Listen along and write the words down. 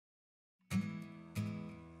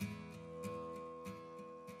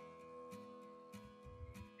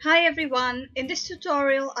Hi everyone, in this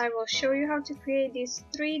tutorial I will show you how to create these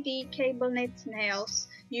 3D cable knit nails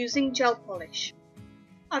using gel polish.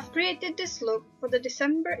 I've created this look for the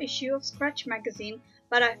December issue of Scratch magazine,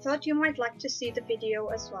 but I thought you might like to see the video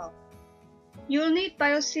as well. You'll need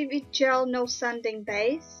Seaweed Gel No Sanding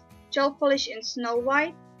base, gel polish in Snow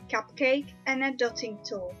White, Cupcake and a dotting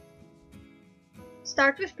tool.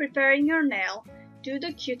 Start with preparing your nail, do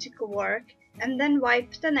the cuticle work and then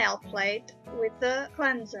wipe the nail plate with the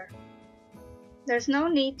cleanser. There's no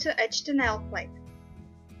need to etch the nail plate.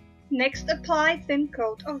 Next, apply thin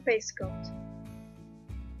coat of base coat.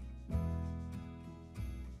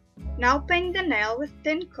 Now paint the nail with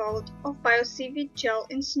thin coat of Seaweed Gel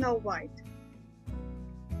in Snow White.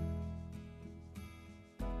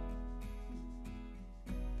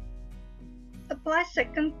 Apply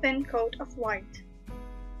second thin coat of white.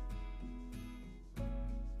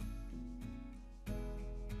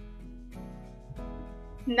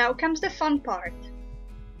 Now comes the fun part.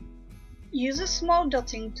 Use a small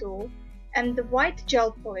dotting tool and the white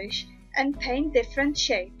gel polish and paint different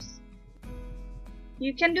shapes.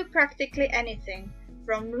 You can do practically anything,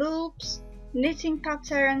 from loops, knitting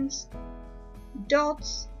patterns,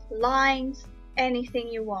 dots, lines, anything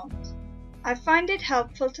you want. I find it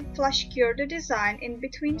helpful to flash cure the design in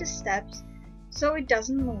between the steps so it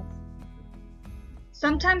doesn't move.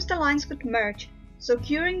 Sometimes the lines could merge, so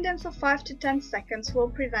curing them for 5 to 10 seconds will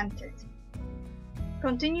prevent it.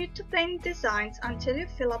 Continue to paint designs until you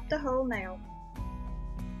fill up the whole nail.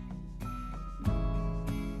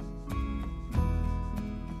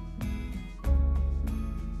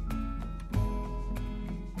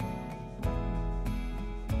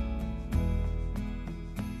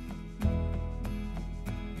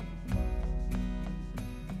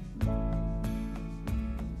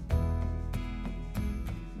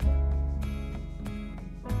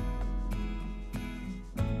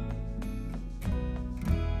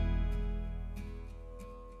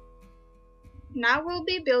 Now we'll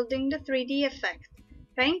be building the 3D effect.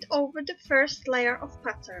 Paint over the first layer of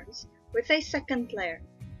patterns with a second layer.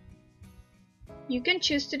 You can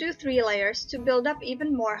choose to do 3 layers to build up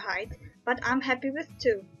even more height, but I'm happy with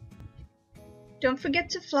 2. Don't forget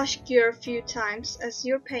to flash cure a few times as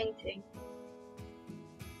you're painting.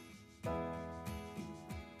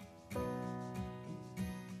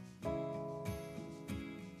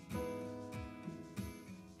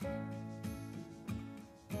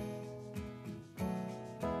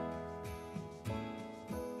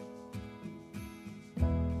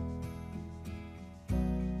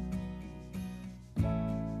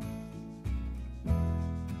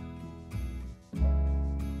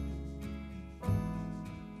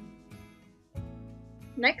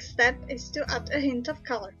 Next step is to add a hint of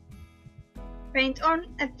color. Paint on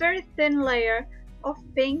a very thin layer of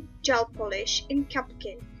pink gel polish in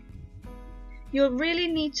Cupcake. You'll really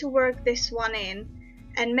need to work this one in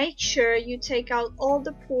and make sure you take out all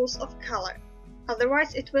the pools of color,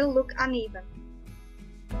 otherwise it will look uneven.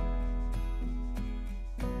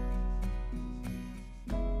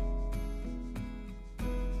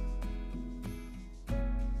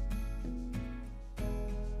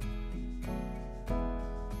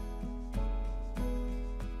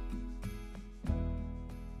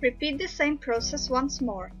 Repeat the same process once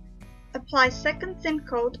more. Apply second thin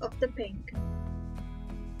coat of the pink.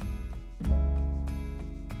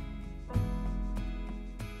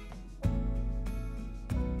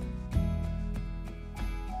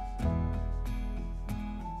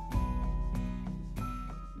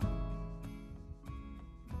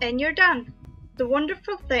 And you're done! The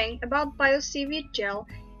wonderful thing about Seaweed Gel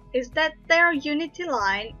is that their Unity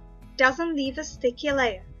line doesn't leave a sticky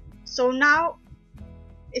layer. So now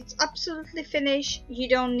it's absolutely finished, you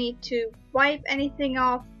don't need to wipe anything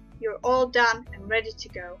off, you're all done and ready to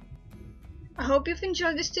go. I hope you've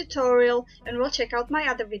enjoyed this tutorial and will check out my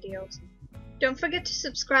other videos. Don't forget to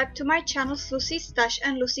subscribe to my channels Lucy's Stash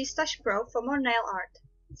and Lucy's Stash Pro for more nail art.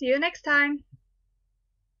 See you next time!